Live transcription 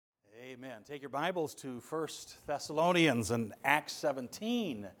Amen. Take your Bibles to 1 Thessalonians and Acts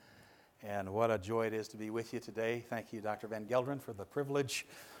 17. And what a joy it is to be with you today. Thank you, Dr. Van Gelderen, for the privilege.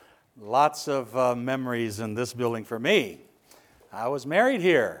 Lots of memories in this building for me. I was married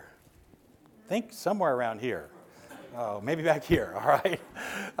here. I think somewhere around here. Oh, maybe back here, all right?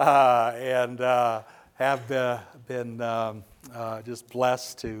 And have been just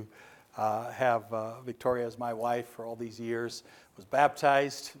blessed to have Victoria as my wife for all these years. Was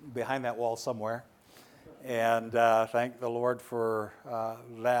baptized behind that wall somewhere, and thank the Lord for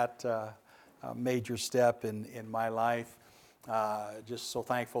that major step in my life. Just so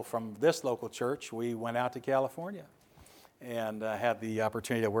thankful. From this local church, we went out to California and had the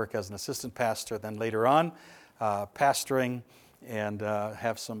opportunity to work as an assistant pastor, then later on pastoring, and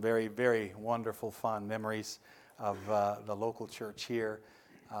have some very, very wonderful, fond memories of the local church here.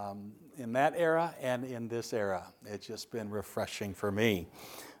 In that era and in this era, it's just been refreshing for me.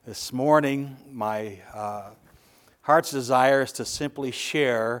 This morning, my heart's desire is to simply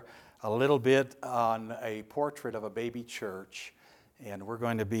share a little bit on a portrait of a baby church, and we're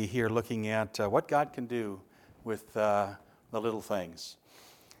going to be here looking at what God can do with the little things.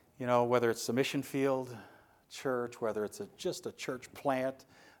 You know, whether it's the mission field church, whether it's just a church plant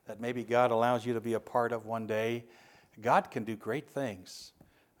that maybe God allows you to be a part of one day, God can do great things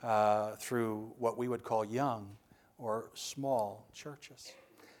through what we would call young or small churches.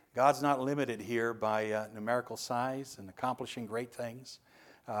 God's not limited here by numerical size and accomplishing great things.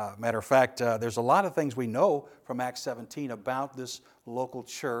 Matter of fact, there's a lot of things we know from Acts 17 about this local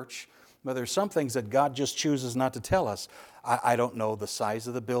church, but there's some things that God just chooses not to tell us. I don't know the size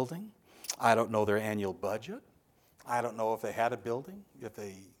of the building. I don't know their annual budget. I don't know if they had a building, if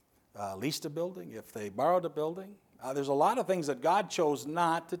they leased a building, if they borrowed a building. There's a lot of things that God chose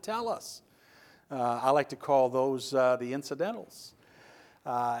not to tell us. I like to call those the incidentals.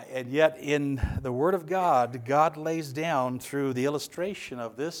 And yet in the Word of God, God lays down through the illustration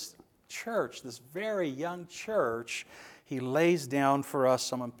of this church, this very young church, He lays down for us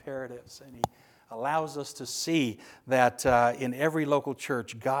some imperatives. And He allows us to see that in every local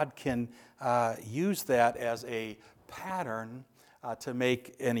church, God can use that as a pattern to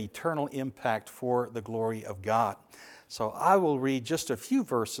make an eternal impact for the glory of God. So I will read just a few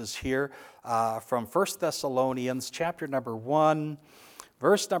verses here from 1 Thessalonians chapter number 1,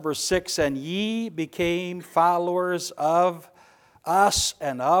 verse number 6, "And ye became followers of us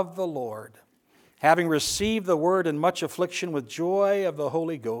and of the Lord, having received the word in much affliction with joy of the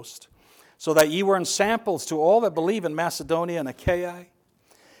Holy Ghost, so that ye were ensamples to all that believe in Macedonia and Achaia.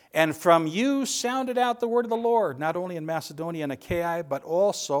 And from you sounded out the word of the Lord, not only in Macedonia and Achaia, but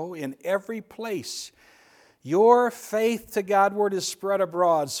also in every place. Your faith to Godward is spread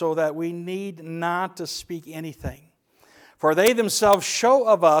abroad, so that we need not to speak anything. For they themselves show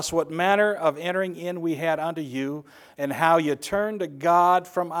of us what manner of entering in we had unto you, and how you turned to God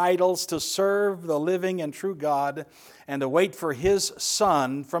from idols to serve the living and true God, and to wait for His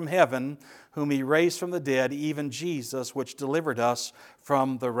Son from heaven, whom He raised from the dead, even Jesus, which delivered us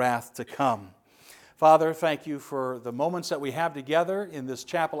from the wrath to come." Father, thank you for the moments that we have together in this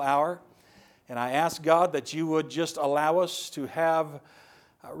chapel hour. And I ask, God, that you would just allow us to have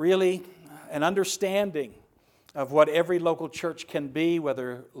really an understanding of what every local church can be,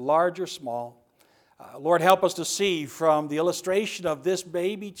 whether large or small. Lord, help us to see from the illustration of this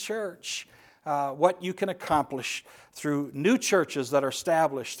baby church what you can accomplish through new churches that are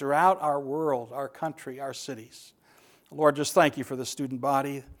established throughout our world, our country, our cities. Lord, just thank you for the student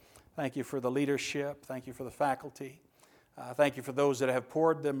body. Thank you for the leadership. Thank you for the faculty. Thank you for those that have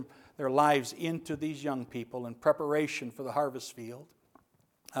poured their lives into these young people in preparation for the harvest field.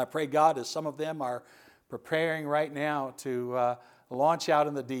 I pray, God, as some of them are preparing right now to launch out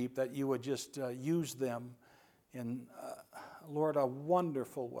in the deep, that you would just use them in, Lord, a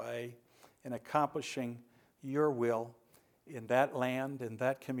wonderful way in accomplishing your will in that land, in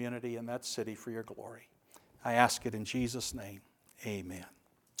that community, in that city for your glory. I ask it in Jesus' name. Amen.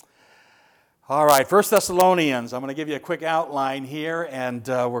 All right, 1 Thessalonians. I'm going to give you a quick outline here, and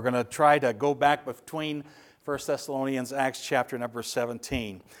we're going to try to go back between 1 Thessalonians, Acts chapter number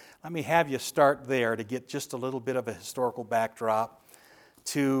 17. Let me have you start there to get just a little bit of a historical backdrop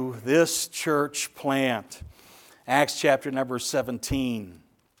to this church plant. Acts chapter number 17.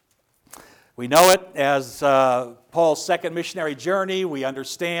 We know it as Paul's second missionary journey. We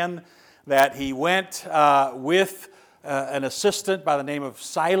understand that he went with an assistant by the name of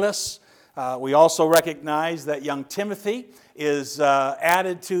Silas. We also recognize that young Timothy is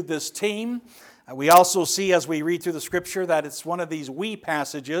added to this team. We also see as we read through the Scripture that it's one of these we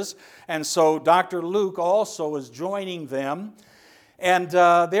passages, and so Dr. Luke also is joining them. And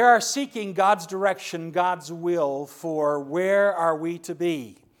they are seeking God's direction, God's will for where are we to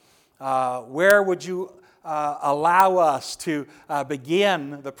be. Where would you allow us to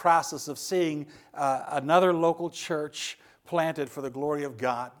begin the process of seeing another local church planted for the glory of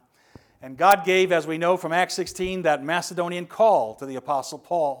God? And God gave, as we know from Acts 16, that Macedonian call to the Apostle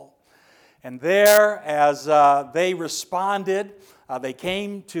Paul. And there, as they responded, they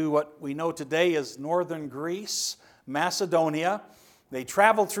came to what we know today as northern Greece, Macedonia. They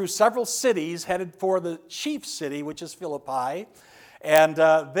traveled through several cities, headed for the chief city, which is Philippi. And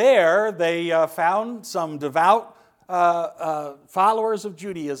there they found some devout followers of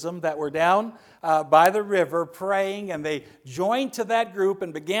Judaism that were down by the river praying, and they joined to that group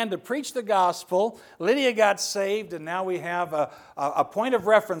and began to preach the gospel. Lydia got saved, and now we have a point of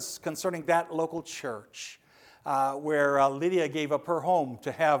reference concerning that local church where Lydia gave up her home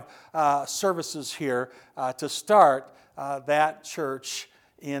to have services here to start that church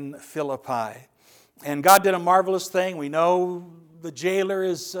in Philippi. And God did a marvelous thing. We know the jailer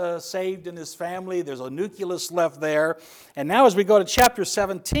is saved and his family. There's a nucleus left there. And now as we go to chapter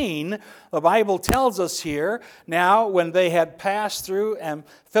 17, the Bible tells us here, now when they had passed through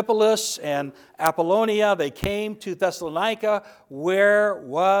Amphipolis and Apollonia, they came to Thessalonica, where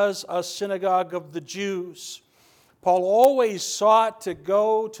was a synagogue of the Jews. Paul always sought to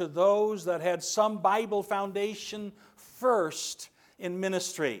go to those that had some Bible foundation first in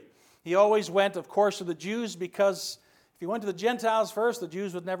ministry. He always went, of course, to the Jews because if he went to the Gentiles first, the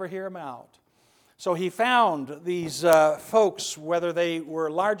Jews would never hear him out. So he found these folks, whether they were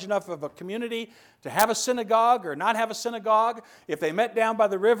large enough of a community to have a synagogue or not have a synagogue. If they met down by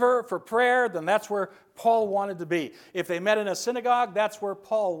the river for prayer, then that's where Paul wanted to be. If they met in a synagogue, that's where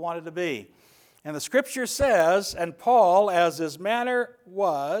Paul wanted to be. And the Scripture says, and Paul, as his manner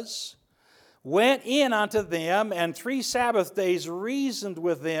was, went in unto them, and 3 Sabbath days reasoned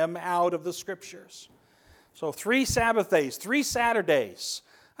with them out of the Scriptures. So 3 Sabbath days, 3 Saturdays.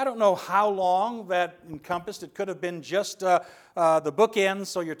 I don't know how long that encompassed. It could have been just the bookends,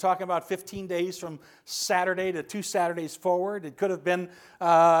 so you're talking about 15 days from Saturday to 2 Saturdays forward. It could have been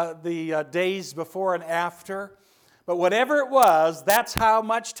the days before and after. But whatever it was, that's how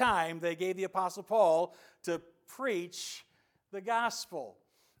much time they gave the Apostle Paul to preach the gospel.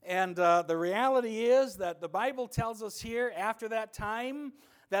 And the reality is that the Bible tells us here, after that time,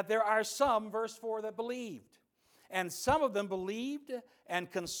 that there are some, verse 4, that believed. And some of them believed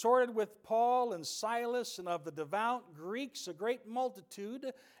and consorted with Paul and Silas, and of the devout Greeks a great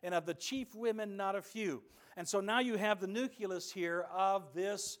multitude, and of the chief women not a few. And so now you have the nucleus here of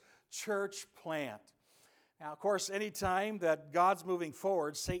this church plant. Now, of course, any time that God's moving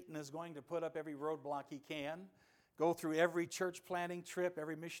forward, Satan is going to put up every roadblock he can. Go through every church planting trip,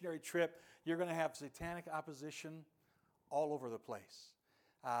 every missionary trip. You're going to have satanic opposition all over the place.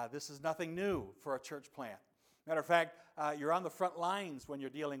 This is nothing new for a church plant. Matter of fact, you're on the front lines when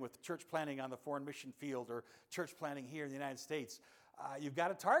you're dealing with church planting on the foreign mission field or church planting here in the United States. You've got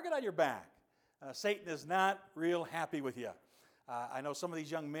a target on your back. Satan is not real happy with you. I know some of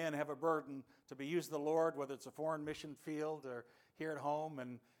these young men have a burden to be used of the Lord, whether it's a foreign mission field or here at home,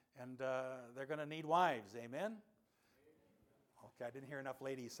 and they're going to need wives. Amen? Okay, I didn't hear enough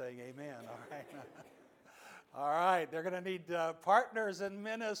ladies saying amen. All right. All right, they're going to need partners in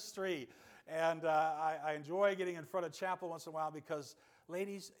ministry. And I enjoy getting in front of chapel once in a while because,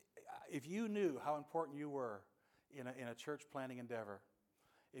 ladies, if you knew how important you were in a church planting endeavor,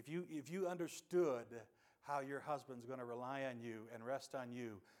 if you understood how your husband's going to rely on you and rest on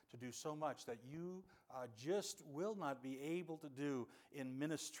you to do so much that you just will not be able to do in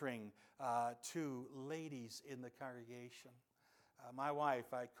ministering to ladies in the congregation. My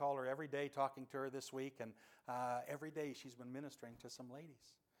wife, I call her every day, talking to her this week, and every day she's been ministering to some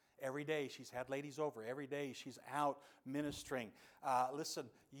ladies. Every day she's had ladies over. Every day she's out ministering. Listen,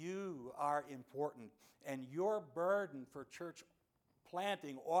 you are important, and your burden for church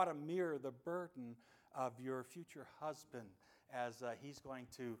planting ought to mirror the burden of your future husband as he's going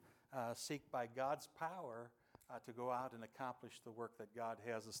to seek by God's power to go out and accomplish the work that God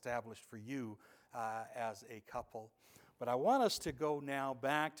has established for you as a couple. But I want us to go now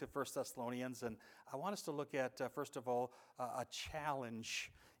back to 1 Thessalonians, and I want us to look at, first of all, a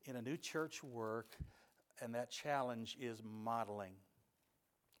challenge in a new church work, and that challenge is modeling.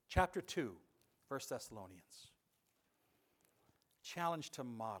 Chapter 2, 1 Thessalonians. Challenge to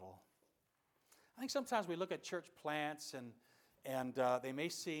model. I think sometimes we look at church plants, and they may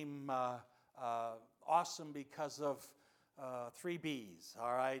seem awesome because of 3 B's,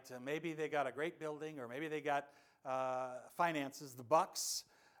 all right? Maybe they got a great building, or maybe they got finances, the bucks,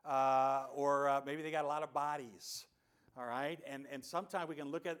 or maybe they got a lot of bodies. All right, and sometimes we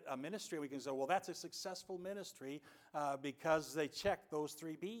can look at a ministry and we can say, well, that's a successful ministry because they check those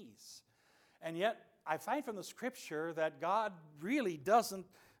 3 B's. And yet, I find from the Scripture that God really doesn't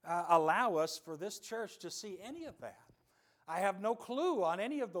allow us for this church to see any of that. I have no clue on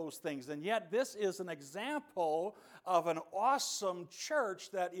any of those things, and yet this is an example of an awesome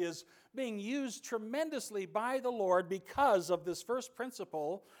church that is being used tremendously by the Lord because of this first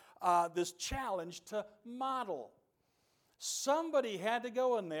principle, this challenge to model. Somebody had to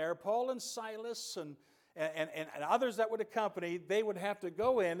go in there, Paul and Silas and others that would accompany, they would have to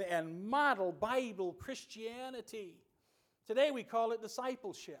go in and model Bible Christianity. Today we call it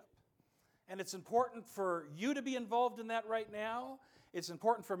discipleship. And it's important for you to be involved in that right now. It's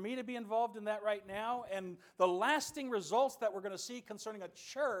important for me to be involved in that right now. And the lasting results that we're going to see concerning a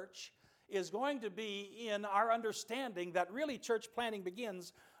church is going to be in our understanding that really church planting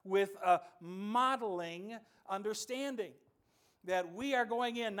begins with a modeling understanding. That we are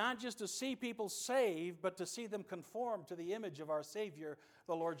going in not just to see people saved, but to see them conform to the image of our Savior,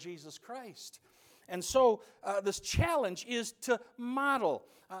 the Lord Jesus Christ. And so this challenge is to model.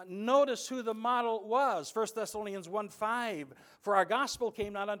 Notice who the model was. 1 Thessalonians 1:5. For our gospel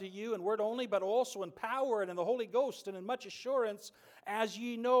came not unto you in word only, but also in power and in the Holy Ghost and in much assurance, as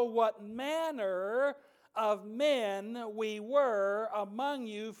ye know what manner of men we were among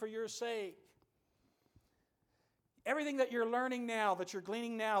you for your sake. Everything that you're learning now, that you're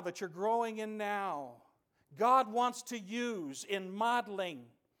gleaning now, that you're growing in now, God wants to use in modeling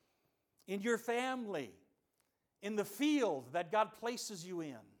in your family, in the field that God places you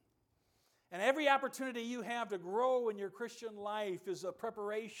in. And every opportunity you have to grow in your Christian life is a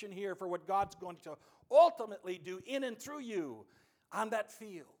preparation here for what God's going to ultimately do in and through you on that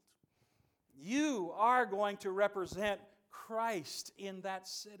field. You are going to represent Christ in that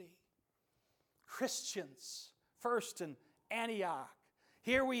city. Christians, first in Antioch.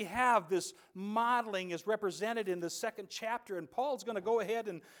 Here we have this modeling is represented in the 2nd chapter, and Paul's going to go ahead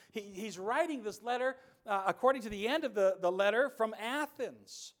and he's writing this letter according to the end of the letter from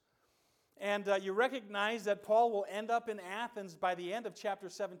Athens. And you recognize that Paul will end up in Athens by the end of chapter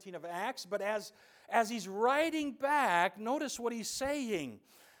 17 of Acts, but as he's writing back, notice what he's saying.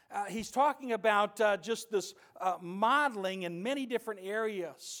 He's talking about just this modeling in many different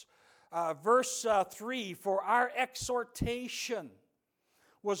areas. Verse 3, for our exhortation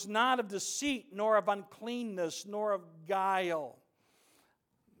was not of deceit, nor of uncleanness, nor of guile.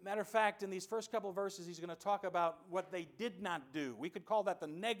 Matter of fact, in these first couple of verses, he's going to talk about what they did not do. We could call that the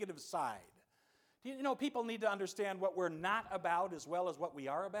negative side. You know, people need to understand what we're not about as well as what we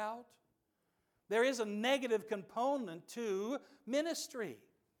are about. There is a negative component to ministry.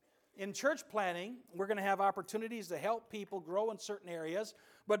 In church planting, we're going to have opportunities to help people grow in certain areas,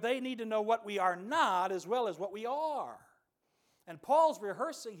 but they need to know what we are not as well as what we are. And Paul's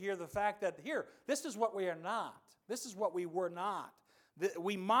rehearsing here the fact that here, this is what we are not. This is what we were not.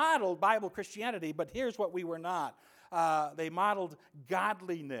 We modeled Bible Christianity, but here's what we were not. They modeled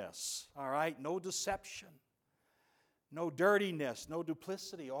godliness, all right? No deception, no dirtiness, no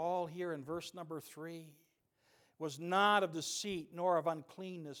duplicity, all here in verse number 3. Was not of deceit, nor of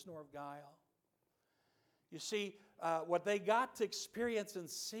uncleanness, nor of guile. You see, what they got to experience and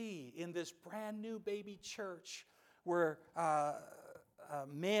see in this brand new baby church were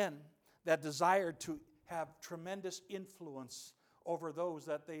men that desired to have tremendous influence over those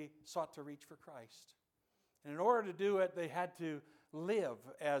that they sought to reach for Christ. And in order to do it, they had to live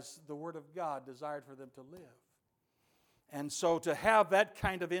as the Word of God desired for them to live. And so to have that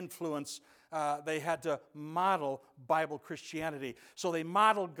kind of influence, they had to model Bible Christianity. So they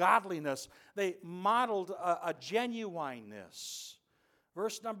modeled godliness. They modeled a genuineness.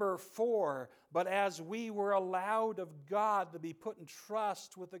 Verse number 4, but as we were allowed of God to be put in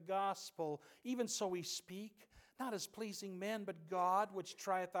trust with the gospel, even so we speak, not as pleasing men, but God, which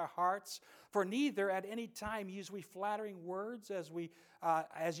trieth our hearts. For neither at any time use we flattering words,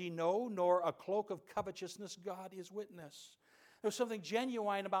 as ye know, nor a cloak of covetousness. God is witness. There's something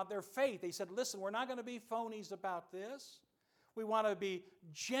genuine about their faith. They said, listen, we're not going to be phonies about this. We want to be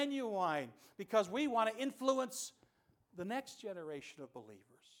genuine because we want to influence the next generation of believers.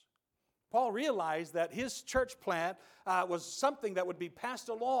 Paul realized that his church plant was something that would be passed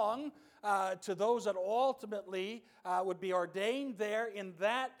along to those that ultimately would be ordained there in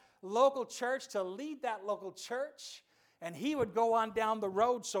that local church to lead that local church. And he would go on down the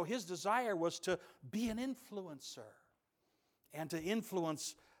road, so his desire was to be an influencer and to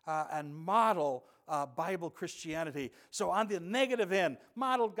influence and model Bible Christianity. So on the negative end,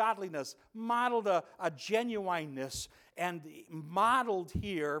 modeled godliness, modeled a genuineness, and modeled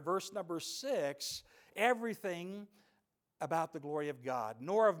here, verse number 6, everything about the glory of God.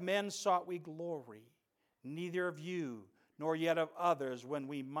 Nor of men sought we glory, neither of you, nor yet of others, when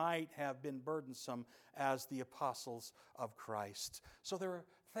we might have been burdensome as the apostles of Christ. So there are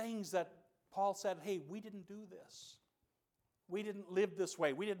things that Paul said, hey, we didn't do this. We didn't live this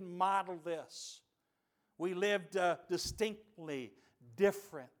way. We didn't model this. We lived distinctly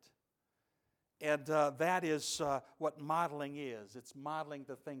different. And that is what modeling is. It's modeling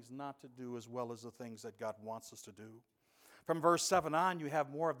the things not to do as well as the things that God wants us to do. From verse 7 on, you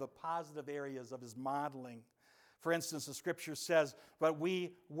have more of the positive areas of his modeling. For instance, the Scripture says, but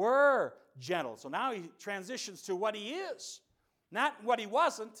we were gentle. So now he transitions to what he is. Not what he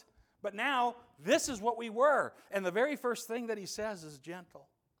wasn't, but now this is what we were. And the very first thing that he says is gentle.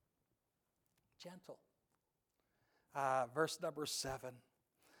 Gentle. Verse number 7.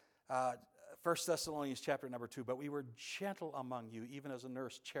 1 Thessalonians chapter number 2. But we were gentle among you, even as a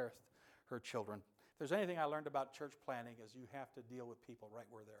nurse cherisheth her children. If there's anything I learned about church planning is you have to deal with people right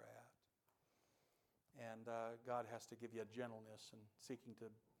where they're at. And God has to give you a gentleness in seeking to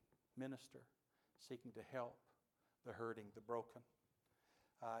minister, seeking to help the hurting, the broken.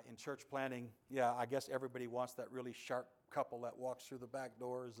 In church planning, I guess everybody wants that really sharp couple that walks through the back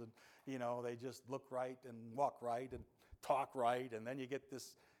doors and, they just look right and walk right and talk right. And then you get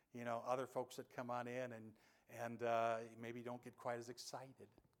this, other folks that come on in and maybe don't get quite as excited.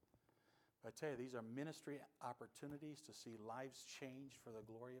 But I tell you, these are ministry opportunities to see lives change for the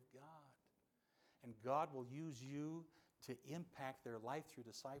glory of God. And God will use you to impact their life through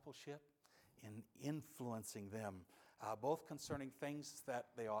discipleship in influencing them, both concerning things that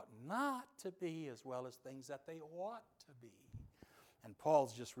they ought not to be as well as things that they ought to be. And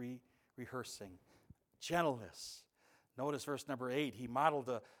Paul's just rehearsing gentleness. Notice verse number 8, he modeled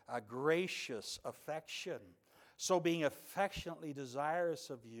a gracious affection. So being affectionately desirous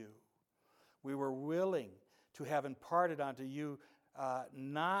of you, we were willing to have imparted unto you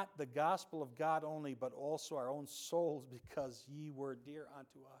not the gospel of God only, but also our own souls, because ye were dear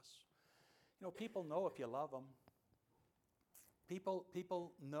unto us. People know if you love them.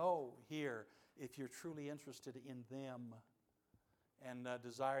 People know here if you're truly interested in them and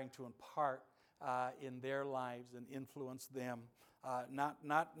desiring to impart in their lives and influence them,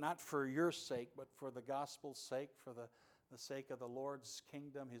 not for your sake, but for the gospel's sake, for the sake of the Lord's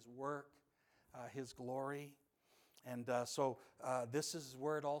kingdom, His work, His glory. And so this is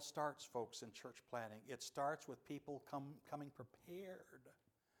where it all starts, folks, in church planning. It starts with people coming prepared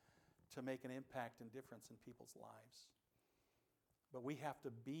to make an impact and difference in people's lives. But we have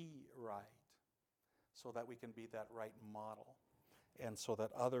to be right so that we can be that right model and so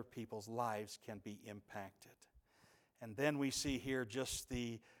that other people's lives can be impacted. And then we see here just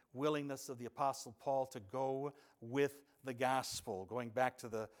the willingness of the Apostle Paul to go with the gospel. Going back to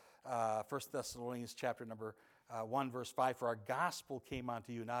the 1 Thessalonians chapter number 1, verse 5, for our gospel came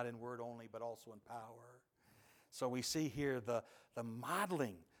unto you, not in word only, but also in power. So we see here the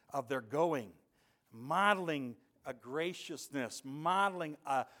modeling of their going, modeling a graciousness, modeling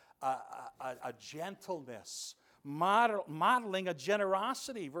a gentleness, modeling a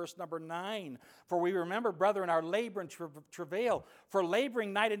generosity. Verse number 9, for we remember, brethren, our labor and travail, for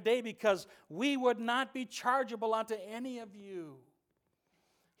laboring night and day, because we would not be chargeable unto any of you.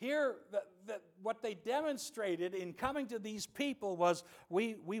 Here, what they demonstrated in coming to these people was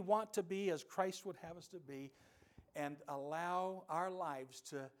we want to be as Christ would have us to be, and allow our lives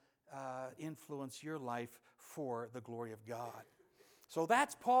to influence your life for the glory of God. So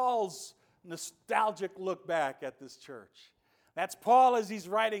that's Paul's nostalgic look back at this church. That's Paul as he's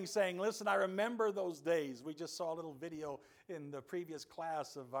writing saying, listen, I remember those days. We just saw a little video in the previous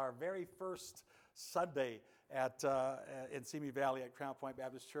class of our very first Sunday in Simi Valley at Crown Point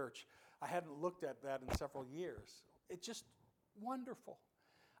Baptist Church. I hadn't looked at that in several years. It's just wonderful.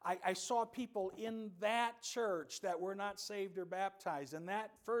 I saw people in that church that were not saved or baptized, in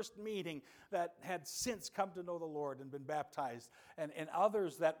that first meeting that had since come to know the Lord and been baptized, and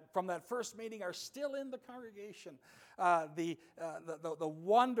others that from that first meeting are still in the congregation. The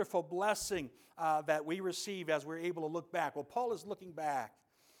wonderful blessing that we receive as we're able to look back. Well, Paul is looking back,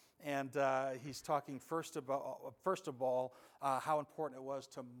 and he's talking first of all how important it was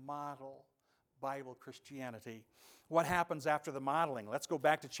to model Bible Christianity. What happens after the modeling? Let's go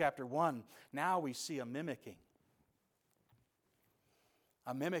back to chapter 1. Now we see a mimicking.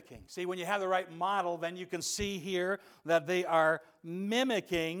 A mimicking. See, when you have the right model, then you can see here that they are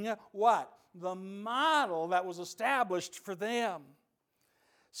mimicking what? The model that was established for them.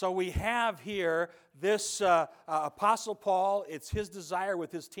 So we have here this Apostle Paul. It's his desire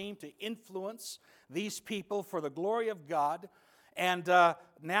with his team to influence these people for the glory of God. And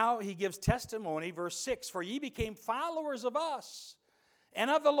now he gives testimony, verse 6, "For ye became followers of us and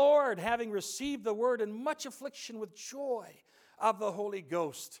of the Lord, having received the word in much affliction with joy of the Holy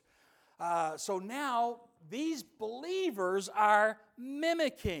Ghost." So now these believers are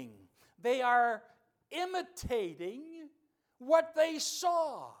mimicking. They are imitating what they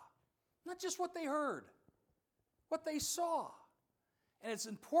saw. Not just what they heard, what they saw. And it's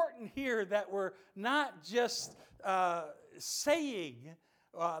important here that we're not just saying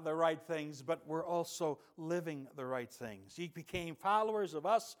the right things, but we're also living the right things. Ye became followers of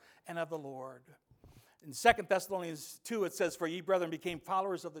us and of the Lord. In 2 Thessalonians 2, it says, "For ye, brethren, became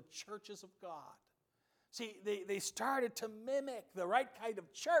followers of the churches of God." See, they started to mimic the right kind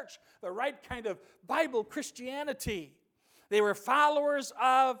of church, the right kind of Bible Christianity. They were followers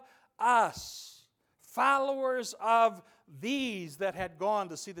of us, followers of these that had gone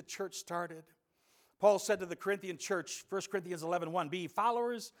to see the church started. Paul said to the Corinthian church, 1 Corinthians 11:1, "Be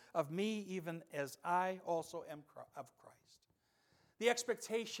followers of me, even as I also am of Christ." The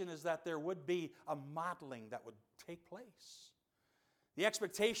expectation is that there would be a modeling that would take place. The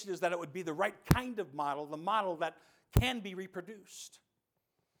expectation is that it would be the right kind of model, the model that can be reproduced.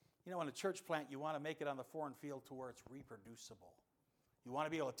 You know, in a church plant, you want to make it on the foreign field to where it's reproducible. You want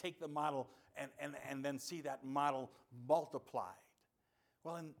to be able to take the model and then see that model multiplied.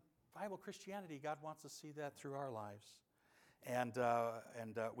 Well, in Bible Christianity, God wants to see that through our lives. And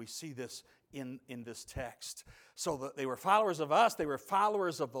we see this in this text. So they were followers of us. They were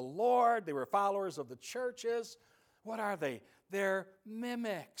followers of the Lord. They were followers of the churches. What are they? They're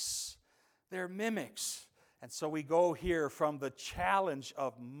mimics. They're mimics. And so we go here from the challenge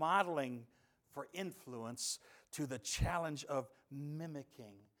of modeling for influence to the challenge of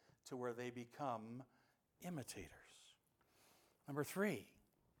mimicking to where they become imitators. Number 3,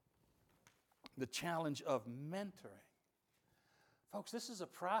 the challenge of mentoring. Folks, this is a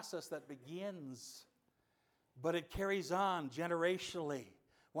process that begins, but it carries on generationally.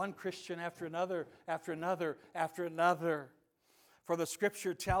 One Christian after another, after another, after another. For the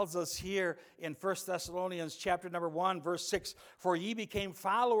Scripture tells us here in 1 Thessalonians chapter number 1, verse 6, "For ye became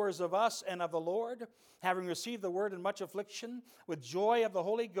followers of us and of the Lord, having received the word in much affliction, with joy of the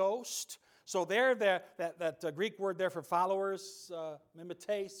Holy Ghost." So there, that Greek word there for followers,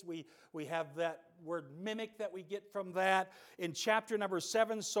 mimetes, we have that word mimic that we get from that. In chapter number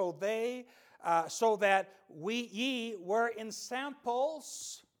 7, so that ye were in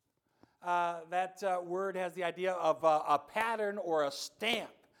samples. That word has the idea of a pattern or a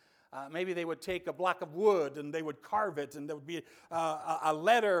stamp. Maybe they would take a block of wood and they would carve it, and there would be a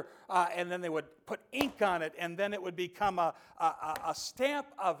letter, and then they would put ink on it, and then it would become a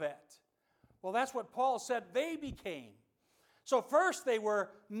stamp of it. Well, that's what Paul said they became. So first they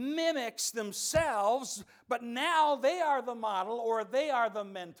were mimics themselves, but now they are the model, or they are the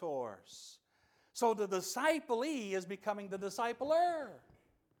mentors. So the disciplee is becoming the discipler.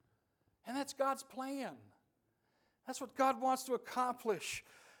 And that's God's plan. That's what God wants to accomplish.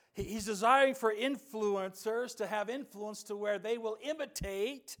 He's desiring for influencers to have influence to where they will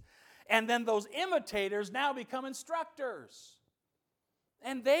imitate, and then those imitators now become instructors.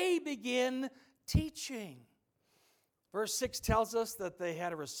 And they begin teaching. Verse 6 tells us that they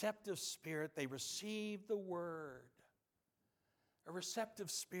had a receptive spirit. They received the word. A receptive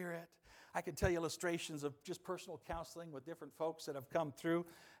spirit. I can tell you illustrations of just personal counseling with different folks that have come through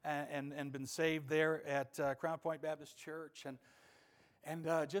and been saved there at Crown Point Baptist Church.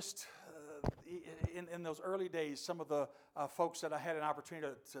 And just in those early days, some of the folks that I had an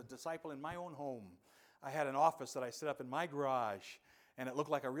opportunity to disciple in my own home, I had an office that I set up in my garage, and it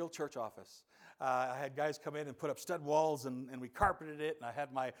looked like a real church office. I had guys come in and put up stud walls, and we carpeted it, and I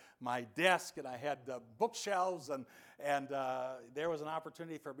had my desk, and I had bookshelves, and there was an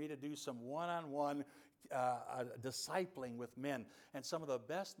opportunity for me to do some one-on-one discipling with men. And some of the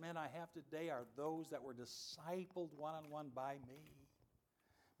best men I have today are those that were discipled one-on-one by me,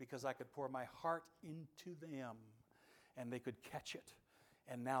 because I could pour my heart into them, and they could catch it.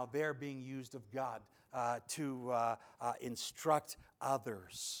 And now they're being used of God to instruct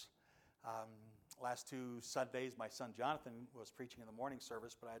others. Last 2 Sundays, my son Jonathan was preaching in the morning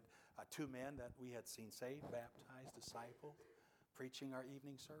service, but I had 2 men that we had seen saved, baptized, discipled, preaching our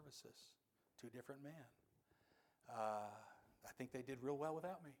evening services. 2 different men. I think they did real well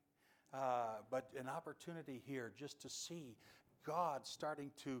without me. But an opportunity here just to see God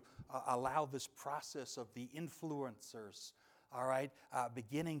starting to allow this process of the influencers, all right,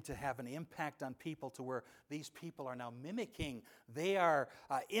 beginning to have an impact on people to where these people are now mimicking. They are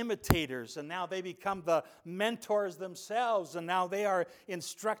imitators, and now they become the mentors themselves, and now they are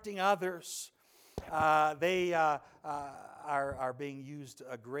instructing others. are being used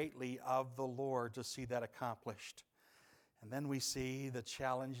greatly of the Lord to see that accomplished. And then we see the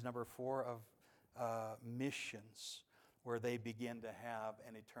challenge, number 4, of missions, where they begin to have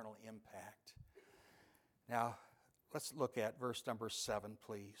an eternal impact. Now, let's look at verse number 7,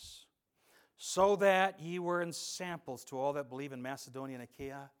 please. So that ye were in samples to all that believe in Macedonia and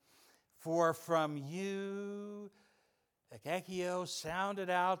Achaia, for from you, Echechio, sounded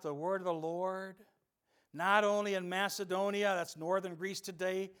out the word of the Lord, not only in Macedonia, that's northern Greece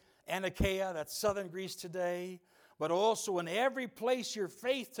today, and Achaia, that's southern Greece today, but also in every place your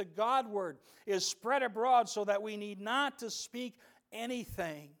faith to Godward is spread abroad, so that we need not to speak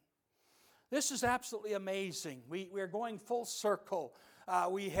anything. This is absolutely amazing. We're going full circle.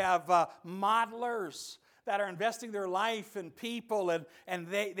 We have modelers that are investing their life in people, and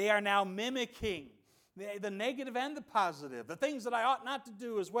they are now mimicking the negative and the positive, the things that I ought not to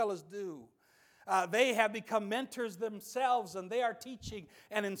do as well as do. They have become mentors themselves, and they are teaching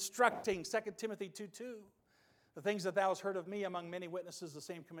and instructing. 2 Timothy 2:2. The things that thou hast heard of me among many witnesses, the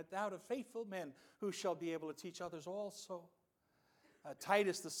same commit thou to faithful men who shall be able to teach others also.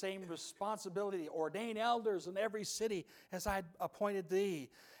 Titus, the same responsibility, ordain elders in every city as I appointed thee.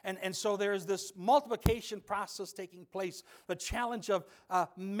 And so there's this multiplication process taking place, the challenge of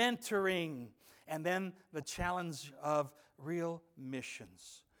mentoring, and then the challenge of real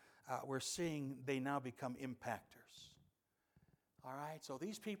missions. We're seeing they now become impactors. All right, so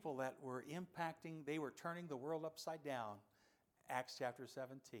these people that were impacting, they were turning the world upside down, Acts chapter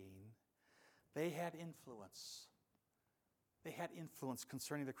 17, they had influence. They had influence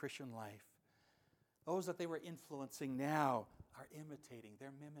concerning the Christian life. Those that they were influencing now are imitating,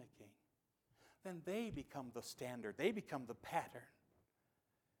 they're mimicking. Then they become the standard, they become the pattern.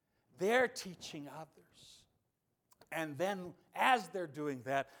 They're teaching others. And then as they're doing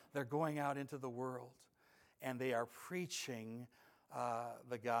that, they're going out into the world and they are preaching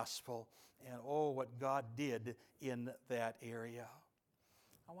the gospel and what God did in that area.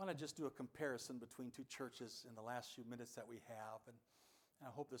 I want to just do a comparison between two churches in the last few minutes that we have, and I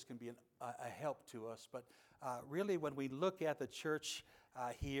hope this can be a help to us. But really, when we look at the church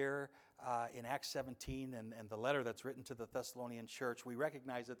here in Acts 17 and the letter that's written to the Thessalonian church, we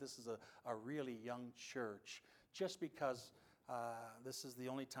recognize that this is a really young church, just because this is the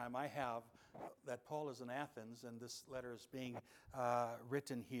only time I have that Paul is in Athens, and this letter is being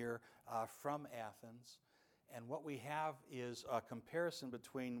written here from Athens. And what we have is a comparison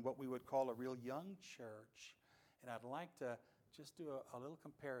between what we would call a real young church, and I'd like to just do a little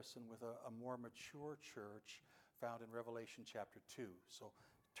comparison with a more mature church found in Revelation chapter 2. So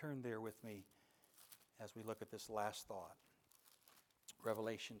turn there with me as we look at this last thought.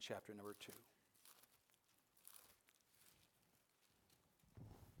 Revelation chapter number 2.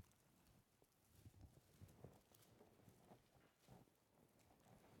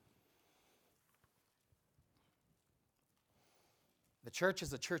 The church is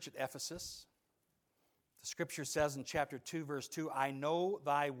the church at Ephesus. The scripture says in chapter 2, verse 2, I know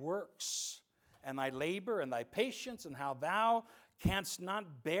thy works, and thy labor, and thy patience, and how thou canst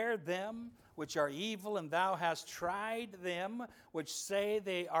not bear them which are evil, and thou hast tried them which say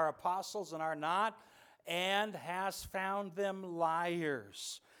they are apostles and are not, and hast found them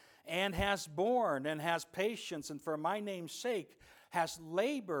liars, and hast borne, and hast patience, and for my name's sake hast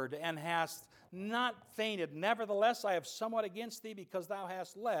labored, and hast not fainted. Nevertheless, I have somewhat against thee, because thou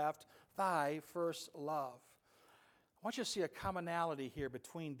hast left thy first love. I want you to see a commonality here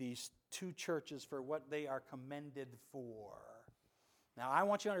between these two churches for what they are commended for. Now, I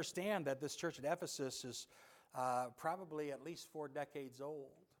want you to understand that this church at Ephesus is probably at least 4 decades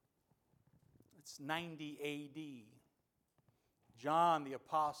old. It's 90 A.D. John the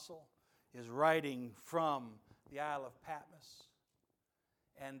Apostle is writing from the Isle of Patmos.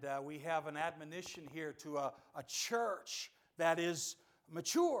 And we have an admonition here to a church that is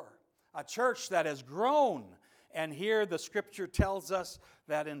mature, a church that has grown. And here the scripture tells us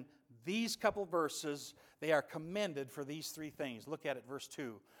that in these couple verses, they are commended for these 3 things. Look at it, verse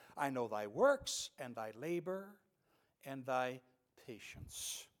 2. I know thy works, and thy labor, and thy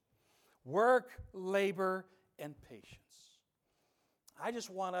patience. Work, labor, and patience. I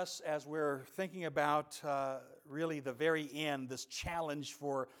just want us, as we're thinking about really the very end, this challenge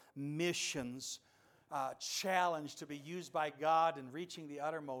for missions, challenge to be used by God in reaching the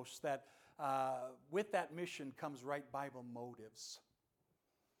uttermost, that with that mission comes right Bible motives.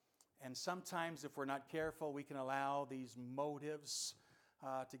 And sometimes, if we're not careful, we can allow these motives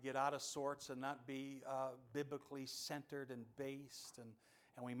to get out of sorts and not be biblically centered and based.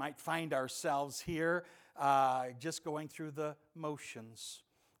 And we might find ourselves here just going through the motions,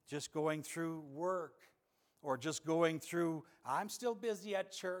 just going through work, or just going through, I'm still busy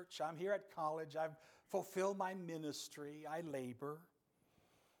at church, I'm here at college, I've fulfilled my ministry, I labor.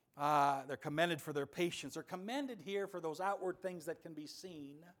 They're commended for their patience. They're commended here for those outward things that can be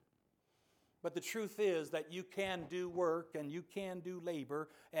seen. But the truth is that you can do work and you can do labor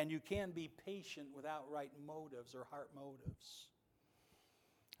and you can be patient without right motives or heart motives.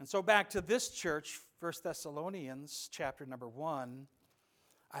 And so back to this church, 1 Thessalonians chapter number 1,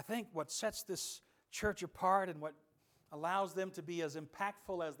 I think what sets this church apart and what allows them to be as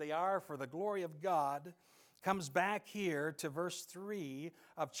impactful as they are for the glory of God comes back here to verse 3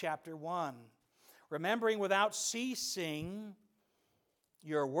 of chapter 1. Remembering without ceasing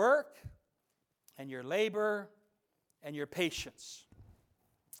your work and your labor and your patience.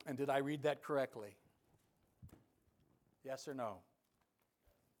 And did I read that correctly? Yes or no?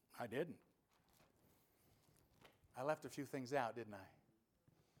 I didn't. I left a few things out, didn't I?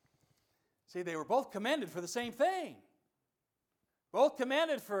 See, they were both commended for the same thing. Both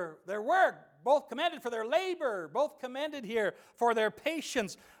commended for their work, both commended for their labor, both commended here for their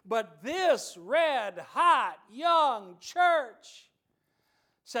patience. But this red-hot young church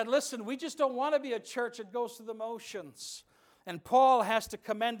said, listen, we just don't want to be a church that goes through the motions. And Paul has to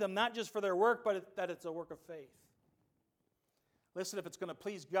commend them not just for their work, but that it's a work of faith. Listen, if it's going to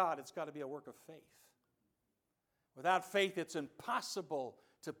please God, it's got to be a work of faith. Without faith, it's impossible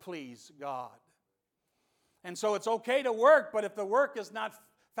to please God. And so it's okay to work, but if the work is not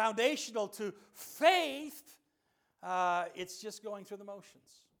foundational to faith, it's just going through the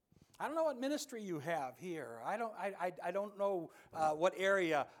motions. I don't know what ministry you have here. I don't know what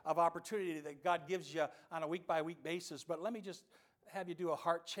area of opportunity that God gives you on a week-by-week basis, but let me just have you do a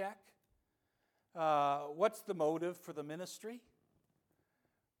heart check. What's the motive for the ministry?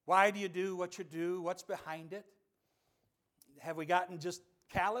 Why do you do what you do? What's behind it? Have we gotten just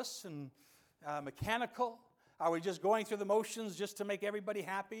callous and mechanical? Are we just going through the motions just to make everybody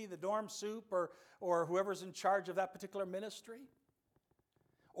happy, the dorm soup or whoever's in charge of that particular ministry?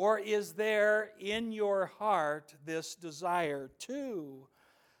 Or is there in your heart this desire to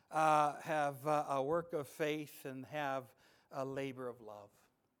have a work of faith and have a labor of love?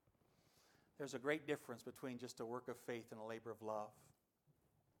 There's a great difference between just a work of faith and a labor of love.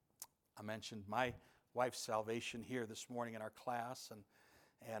 I mentioned my wife's salvation here this morning in our class,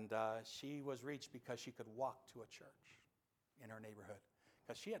 and she was reached because she could walk to a church in her neighborhood.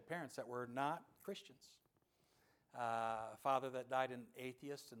 Because she had parents that were not Christians. A father that died an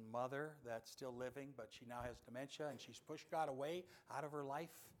atheist and mother that's still living, but she now has dementia, and she's pushed God away out of her life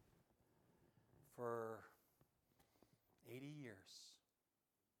for 80 years.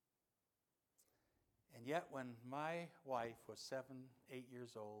 And yet when my wife was 7, 8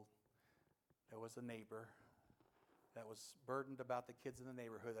 years old, there was a neighbor that was burdened about the kids in the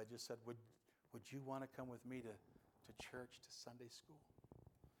neighborhood. I just said, would you want to come with me to church, to Sunday school?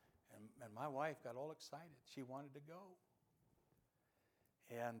 And my wife got all excited. She wanted to go.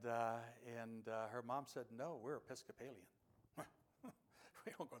 And her mom said, no, we're Episcopalian.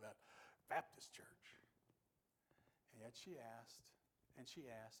 We don't go to that Baptist church. And yet she asked, and she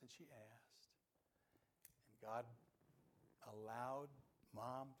asked, and she asked. And God allowed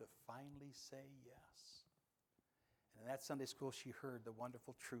Mom to finally say yes. And in that Sunday school, she heard the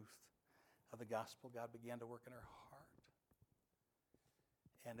wonderful truth of the gospel. God began to work in her heart.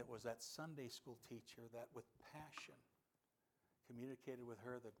 And it was that Sunday school teacher that with passion communicated with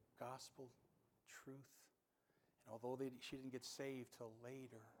her the gospel truth. And although she didn't get saved till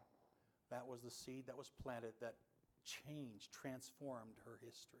later, that was the seed that was planted that changed, transformed her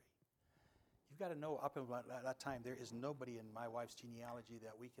history. You've got to know, up until that time, there is nobody in my wife's genealogy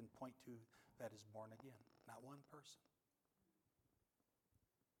that we can point to that is born again. Not one person.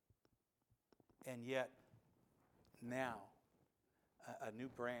 And yet, now, a new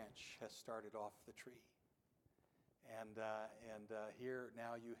branch has started off the tree. And here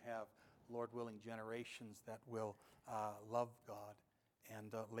now you have, Lord willing, generations that will love God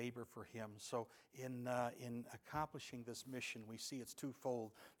and labor for Him. So in accomplishing this mission, we see it's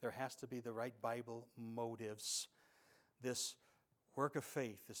twofold. There has to be the right Bible motives. This work of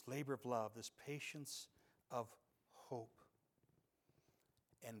faith, this labor of love, this patience of hope.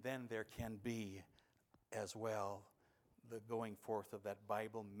 And then there can be as well the going forth of that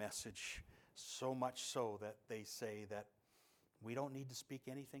Bible message, so much so that they say that we don't need to speak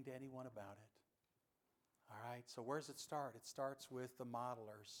anything to anyone about it. All right, so where does it start? It starts with the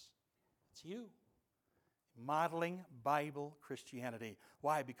modelers. It's you. Modeling Bible Christianity.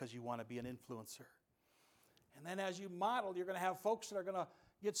 Why? Because you want to be an influencer. And then as you model, you're going to have folks that are going to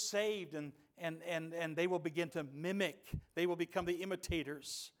get saved and they will begin to mimic. They will become the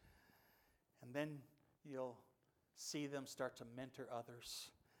imitators. And then You'll see them start to mentor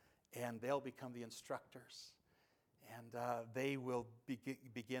others, and they'll become the instructors. And they will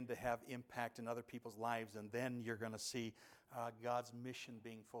begin to have impact in other people's lives. And then you're going to see God's mission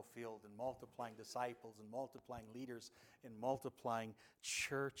being fulfilled and multiplying disciples and multiplying leaders and multiplying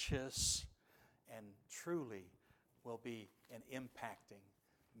churches. And truly will be an impacting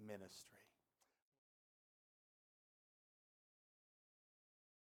ministry.